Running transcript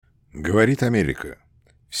Говорит Америка.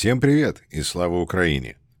 Всем привет и слава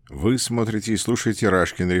Украине. Вы смотрите и слушаете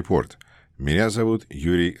Рашкин Репорт. Меня зовут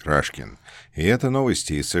Юрий Рашкин. И это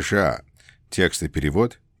новости из США. Текст и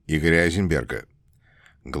перевод Игоря Айзенберга.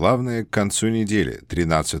 Главное к концу недели,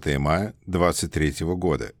 13 мая 2023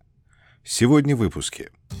 года. Сегодня в выпуске.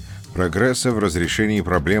 Прогресса в разрешении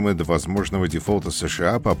проблемы до возможного дефолта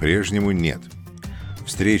США по-прежнему нет.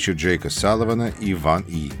 Встреча Джейка Салливана и Ван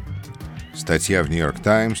И. Статья в Нью-Йорк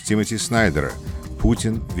Таймс Тимоти Снайдера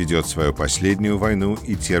 «Путин ведет свою последнюю войну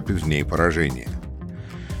и терпит в ней поражение».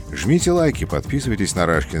 Жмите лайки, подписывайтесь на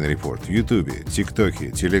Рашкин Репорт в Ютубе,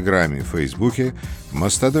 ТикТоке, Телеграме, Фейсбуке,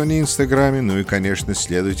 Мастодоне, Инстаграме, ну и, конечно,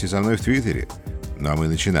 следуйте за мной в Твиттере. Ну а мы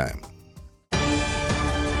начинаем.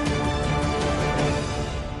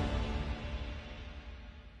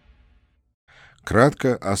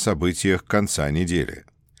 Кратко о событиях конца недели.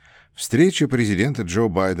 Встреча президента Джо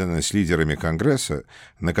Байдена с лидерами Конгресса,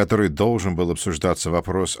 на которой должен был обсуждаться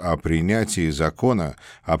вопрос о принятии закона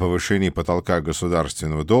о повышении потолка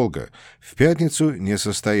государственного долга, в пятницу не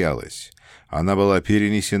состоялась. Она была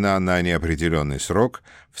перенесена на неопределенный срок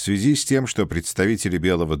в связи с тем, что представители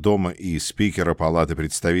Белого дома и спикера Палаты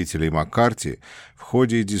представителей Маккарти в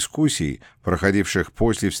ходе дискуссий, проходивших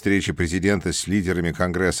после встречи президента с лидерами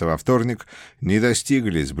Конгресса во вторник, не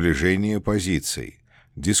достигли сближения позиций.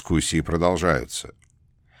 Дискуссии продолжаются.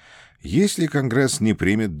 Если Конгресс не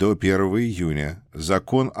примет до 1 июня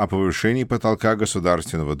закон о повышении потолка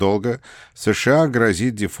государственного долга, США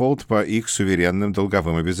грозит дефолт по их суверенным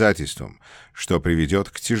долговым обязательствам, что приведет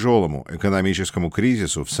к тяжелому экономическому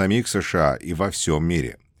кризису в самих США и во всем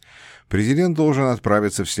мире. Президент должен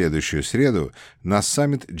отправиться в следующую среду на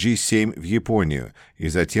саммит G7 в Японию и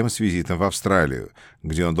затем с визитом в Австралию,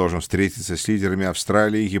 где он должен встретиться с лидерами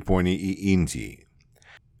Австралии, Японии и Индии.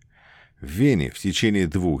 В Вене в течение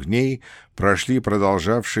 2 дней прошли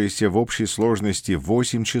продолжавшиеся в общей сложности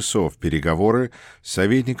 8 часов переговоры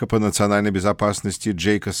советника по национальной безопасности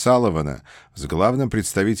Джейка Салливана с главным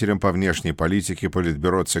представителем по внешней политике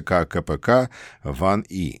Политбюро ЦК КПК Ван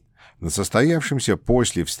И. На состоявшемся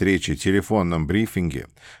после встречи телефонном брифинге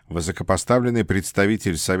высокопоставленный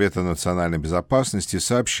представитель Совета национальной безопасности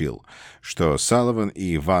сообщил, что Салливан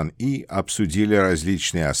и Ван И обсудили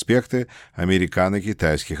различные аспекты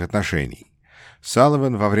американо-китайских отношений.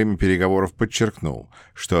 Салливан во время переговоров подчеркнул,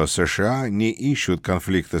 что США не ищут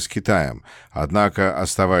конфликта с Китаем, однако,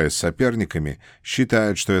 оставаясь соперниками,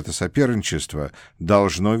 считают, что это соперничество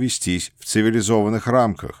должно вестись в цивилизованных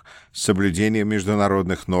рамках с соблюдением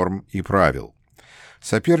международных норм и правил.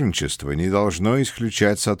 Соперничество не должно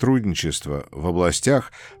исключать сотрудничество в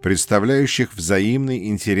областях, представляющих взаимный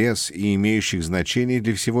интерес и имеющих значение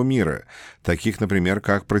для всего мира, таких, например,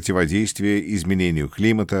 как противодействие изменению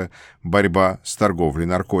климата, борьба с торговлей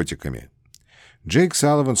наркотиками. Джейк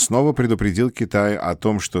Салливан снова предупредил Китай о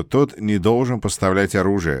том, что тот не должен поставлять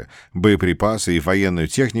оружие, боеприпасы и военную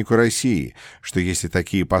технику России, что если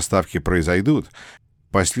такие поставки произойдут,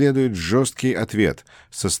 последует жесткий ответ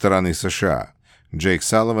со стороны США. Джейк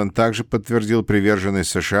Салливан также подтвердил приверженность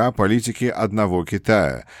США политике одного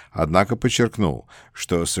Китая, однако подчеркнул,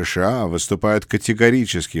 что США выступают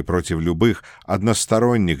категорически против любых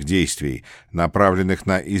односторонних действий, направленных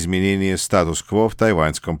на изменение статус-кво в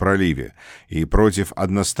Тайваньском проливе, и против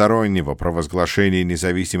одностороннего провозглашения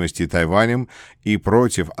независимости Тайванем и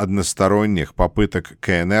против односторонних попыток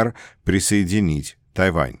КНР присоединить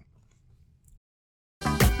Тайвань.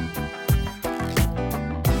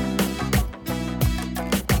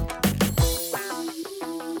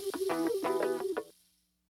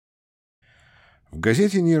 В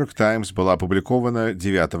газете «Нью-Йорк Таймс» была опубликована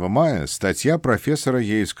 9 мая статья профессора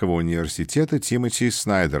Ейльского университета Тимоти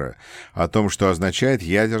Снайдера о том, что означает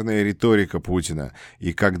ядерная риторика Путина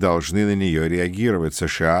и как должны на нее реагировать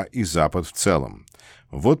США и Запад в целом.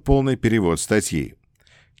 Вот полный перевод статьи.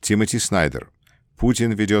 Тимоти Снайдер.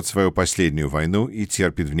 Путин ведет свою последнюю войну и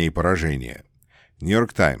терпит в ней поражение.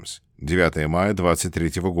 «Нью-Йорк Таймс», 9 мая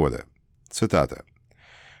 2023 года. Цитата.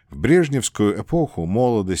 В брежневскую эпоху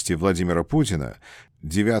молодости Владимира Путина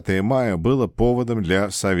 9 мая было поводом для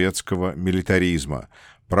советского милитаризма,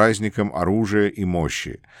 праздником оружия и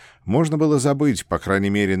мощи. Можно было забыть, по крайней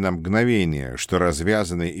мере на мгновение, что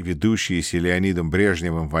развязанная и ведущаяся Леонидом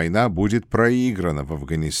Брежневым война будет проиграна в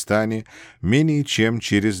Афганистане менее чем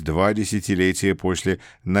через 2 десятилетия после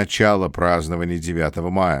начала празднования 9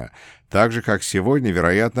 мая, так же, как сегодня,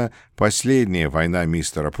 вероятно, последняя война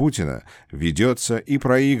мистера Путина ведется и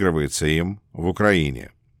проигрывается им в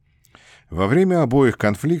Украине. Во время обоих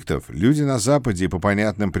конфликтов люди на Западе по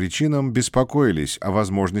понятным причинам беспокоились о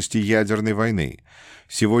возможности ядерной войны.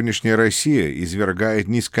 Сегодняшняя Россия извергает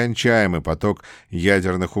нескончаемый поток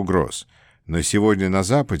ядерных угроз. Но сегодня на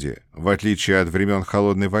Западе, в отличие от времен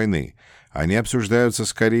Холодной войны, они обсуждаются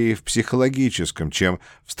скорее в психологическом, чем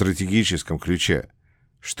в стратегическом ключе.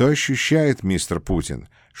 Что ощущает мистер Путин?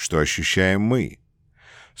 Что ощущаем мы?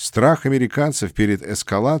 Страх американцев перед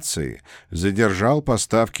эскалацией задержал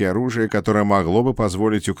поставки оружия, которое могло бы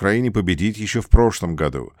позволить Украине победить еще в прошлом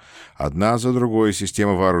году. Одна за другой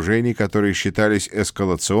системы вооружений, которые считались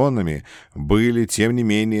эскалационными, были, тем не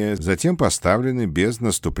менее, затем поставлены без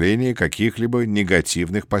наступления каких-либо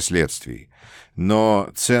негативных последствий. Но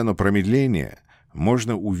цену промедления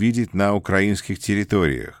можно увидеть на украинских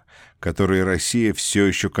территориях, которые Россия все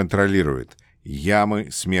еще контролирует: ямы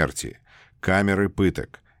смерти, камеры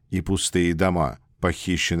пыток и пустые дома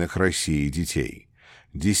похищенных Россией детей.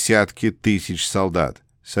 Десятки тысяч солдат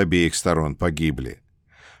с обеих сторон погибли.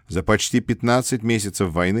 За почти 15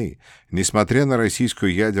 месяцев войны, несмотря на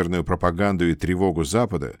российскую ядерную пропаганду и тревогу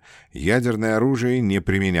Запада, ядерное оружие не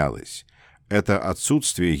применялось. Это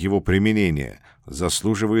отсутствие его применения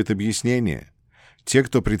заслуживает объяснения. Те,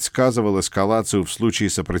 кто предсказывал эскалацию в случае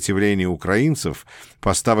сопротивления украинцев,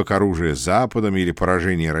 поставок оружия Западом или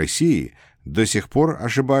поражения России, до сих пор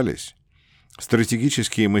ошибались.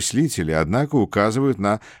 Стратегические мыслители, однако, указывают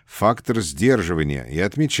на фактор сдерживания и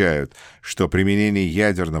отмечают, что применение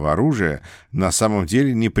ядерного оружия на самом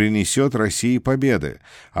деле не принесет России победы.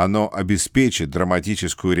 Оно обеспечит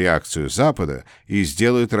драматическую реакцию Запада и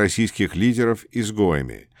сделает российских лидеров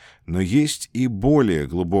изгоями. Но есть и более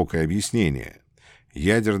глубокое объяснение.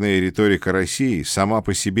 Ядерная риторика России сама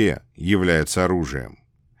по себе является оружием.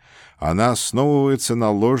 Она основывается на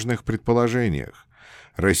ложных предположениях.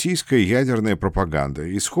 Российская ядерная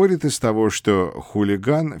пропаганда исходит из того, что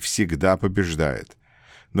хулиган всегда побеждает.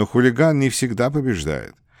 Но хулиган не всегда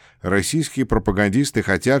побеждает. Российские пропагандисты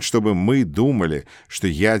хотят, чтобы мы думали, что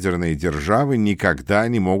ядерные державы никогда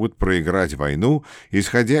не могут проиграть войну,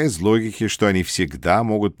 исходя из логики, что они всегда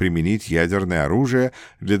могут применить ядерное оружие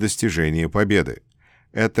для достижения победы.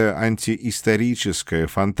 Это антиисторическая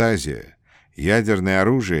фантазия. Ядерное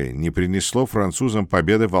оружие не принесло французам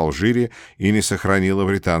победы в Алжире и не сохранило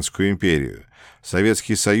Британскую империю.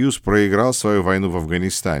 Советский Союз проиграл свою войну в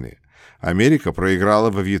Афганистане. Америка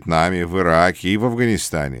проиграла во Вьетнаме, в Ираке и в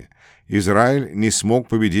Афганистане. Израиль не смог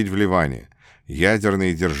победить в Ливане.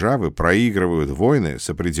 Ядерные державы проигрывают войны с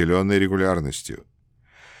определенной регулярностью.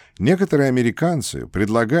 Некоторые американцы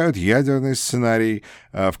предлагают ядерный сценарий,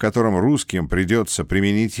 в котором русским придется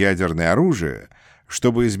применить ядерное оружие,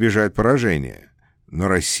 чтобы избежать поражения. Но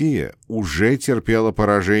Россия уже терпела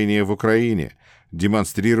поражение в Украине,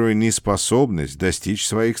 демонстрируя неспособность достичь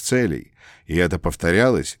своих целей, и это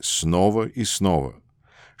повторялось снова и снова.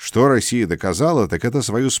 Что Россия доказала, так это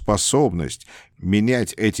свою способность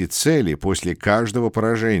менять эти цели после каждого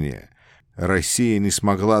поражения. Россия не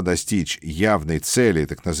смогла достичь явной цели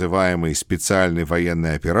так называемой специальной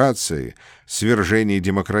военной операции свержения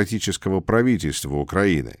демократического правительства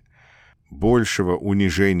Украины. Большего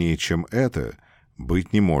унижения, чем это,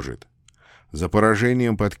 быть не может. За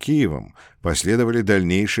поражением под Киевом последовали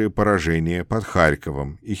дальнейшие поражения под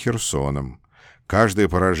Харьковом и Херсоном. Каждое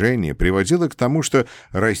поражение приводило к тому, что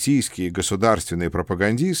российские государственные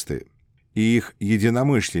пропагандисты и их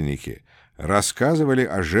единомышленники рассказывали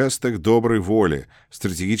о жестах доброй воли,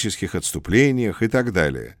 стратегических отступлениях и так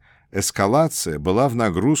далее. Эскалация была в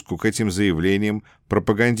нагрузку к этим заявлениям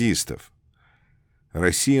пропагандистов.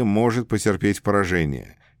 Россия может потерпеть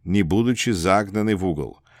поражение, не будучи загнанной в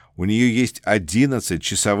угол. У нее есть 11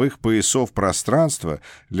 часовых поясов пространства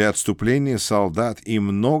для отступления солдат и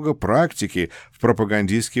много практики в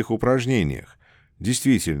пропагандистских упражнениях.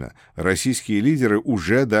 Действительно, российские лидеры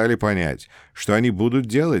уже дали понять, что они будут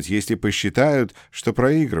делать, если посчитают, что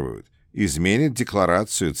проигрывают, изменят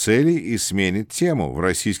декларацию целей и сменят тему в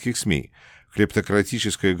российских СМИ.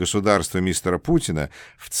 Клептократическое государство мистера Путина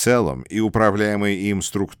в целом и управляемые им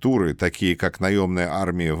структуры, такие как наемная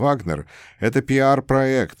армия «Вагнер», это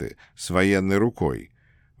пиар-проекты с военной рукой.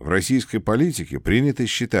 В российской политике принято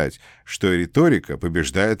считать, что риторика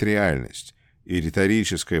побеждает реальность, и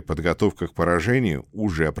риторическая подготовка к поражению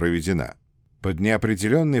уже проведена. Под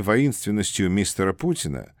неопределенной воинственностью мистера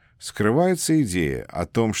Путина скрывается идея о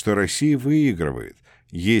том, что Россия выигрывает,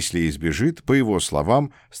 если избежит, по его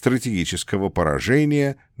словам, стратегического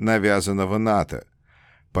поражения, навязанного НАТО.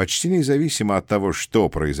 Почти независимо от того, что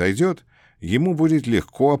произойдет, ему будет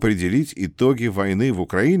легко определить итоги войны в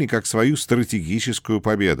Украине как свою стратегическую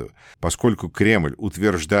победу. Поскольку Кремль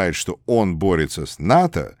утверждает, что он борется с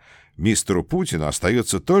НАТО, Мистеру Путину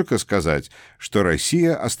остается только сказать, что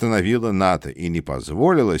Россия остановила НАТО и не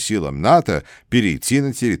позволила силам НАТО перейти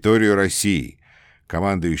на территорию России.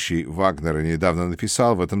 Командующий Вагнера недавно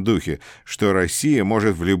написал в этом духе, что Россия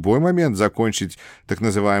может в любой момент закончить так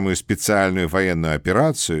называемую специальную военную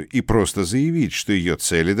операцию и просто заявить, что ее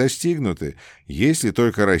цели достигнуты, если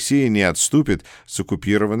только Россия не отступит с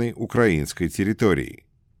оккупированной украинской территории.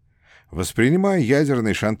 Воспринимая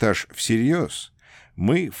ядерный шантаж всерьез,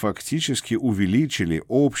 мы фактически увеличили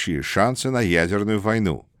общие шансы на ядерную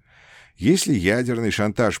войну. Если ядерный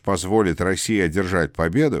шантаж позволит России одержать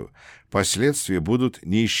победу, последствия будут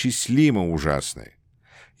неисчислимо ужасны.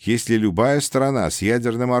 Если любая страна с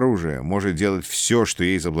ядерным оружием может делать все, что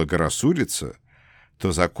ей заблагорассудится,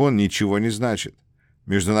 то закон ничего не значит.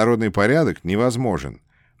 Международный порядок невозможен,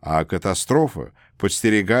 а катастрофа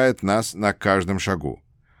подстерегает нас на каждом шагу.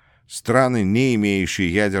 Страны, не имеющие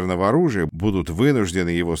ядерного оружия, будут вынуждены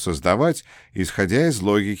его создавать, исходя из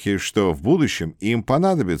логики, что в будущем им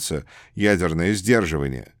понадобится ядерное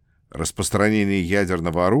сдерживание. Распространение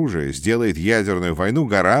ядерного оружия сделает ядерную войну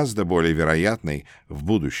гораздо более вероятной в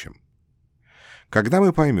будущем. Когда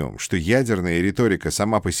мы поймем, что ядерная риторика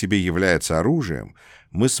сама по себе является оружием,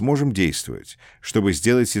 мы сможем действовать, чтобы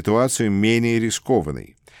сделать ситуацию менее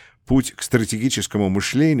рискованной. Путь к стратегическому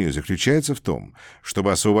мышлению заключается в том,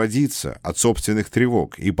 чтобы освободиться от собственных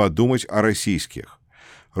тревог и подумать о российских.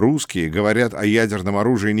 Русские говорят о ядерном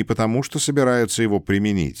оружии не потому, что собираются его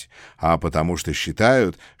применить, а потому что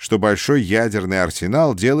считают, что большой ядерный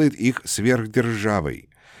арсенал делает их сверхдержавой.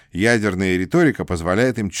 Ядерная риторика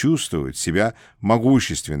позволяет им чувствовать себя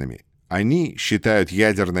могущественными. Они считают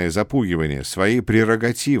ядерное запугивание своей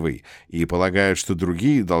прерогативой и полагают, что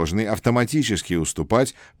другие должны автоматически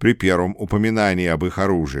уступать при первом упоминании об их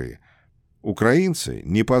оружии. Украинцы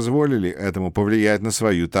не позволили этому повлиять на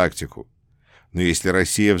свою тактику. Но если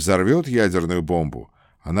Россия взорвет ядерную бомбу,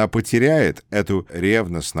 она потеряет эту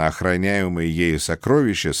ревностно охраняемое ею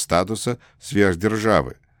сокровище статуса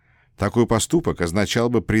сверхдержавы. Такой поступок означал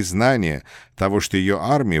бы признание того, что ее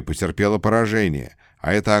армия потерпела поражение,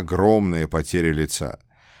 а это огромная потеря лица.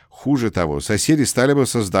 Хуже того, соседи стали бы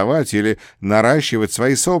создавать или наращивать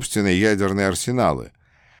свои собственные ядерные арсеналы.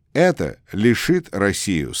 Это лишит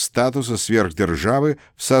Россию статуса сверхдержавы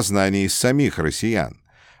в сознании самих россиян.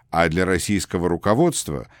 А для российского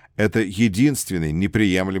руководства это единственный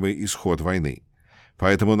неприемлемый исход войны.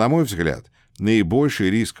 Поэтому, на мой взгляд, наибольший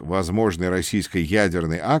риск возможной российской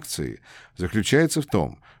ядерной акции заключается в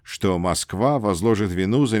том, что Москва возложит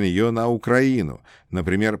вину за нее на Украину,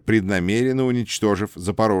 например, преднамеренно уничтожив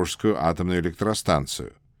Запорожскую атомную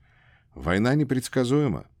электростанцию. Война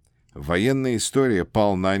непредсказуема. Военная история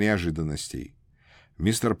полна неожиданностей.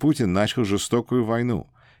 Мистер Путин начал жестокую войну,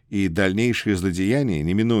 и дальнейшие злодеяния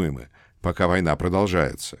неминуемы, пока война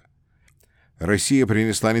продолжается. Россия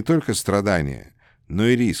принесла не только страдания, но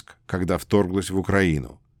и риск, когда вторглась в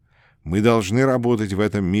Украину. Мы должны работать в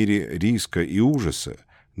этом мире риска и ужаса,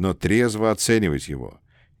 но трезво оценивать его.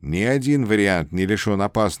 Ни один вариант не лишен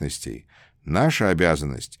опасностей. Наша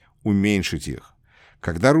обязанность — уменьшить их.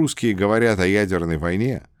 Когда русские говорят о ядерной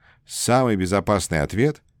войне, самый безопасный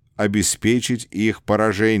ответ — обеспечить их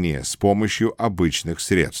поражение с помощью обычных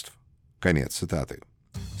средств. Конец цитаты.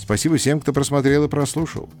 Спасибо всем, кто просмотрел и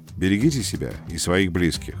прослушал. Берегите себя и своих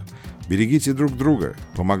близких. Берегите друг друга,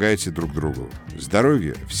 помогайте друг другу.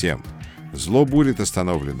 Здоровья всем! Зло будет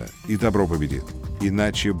остановлено, и добро победит.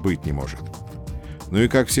 Иначе быть не может. Ну и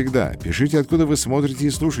как всегда, пишите, откуда вы смотрите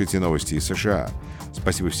и слушаете новости из США.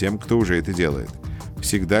 Спасибо всем, кто уже это делает.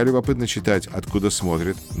 Всегда любопытно читать, откуда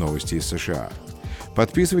смотрят новости из США.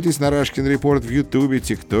 Подписывайтесь на Рашкин Репорт в Ютубе,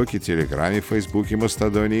 ТикТоке, Телеграме, Фейсбуке,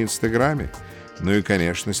 Мастодоне и Инстаграме. Ну и,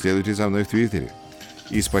 конечно, следуйте за мной в Твиттере.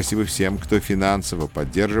 И спасибо всем, кто финансово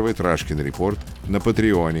поддерживает Рашкин Репорт на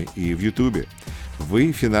Патреоне и в Ютубе.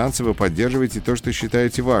 Вы финансово поддерживаете то, что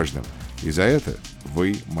считаете важным, и за это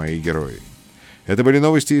вы мои герои. Это были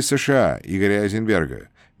новости из США Игоря Айзенберга.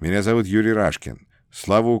 Меня зовут Юрий Рашкин.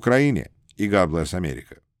 Слава Украине и God bless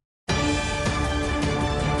Америка.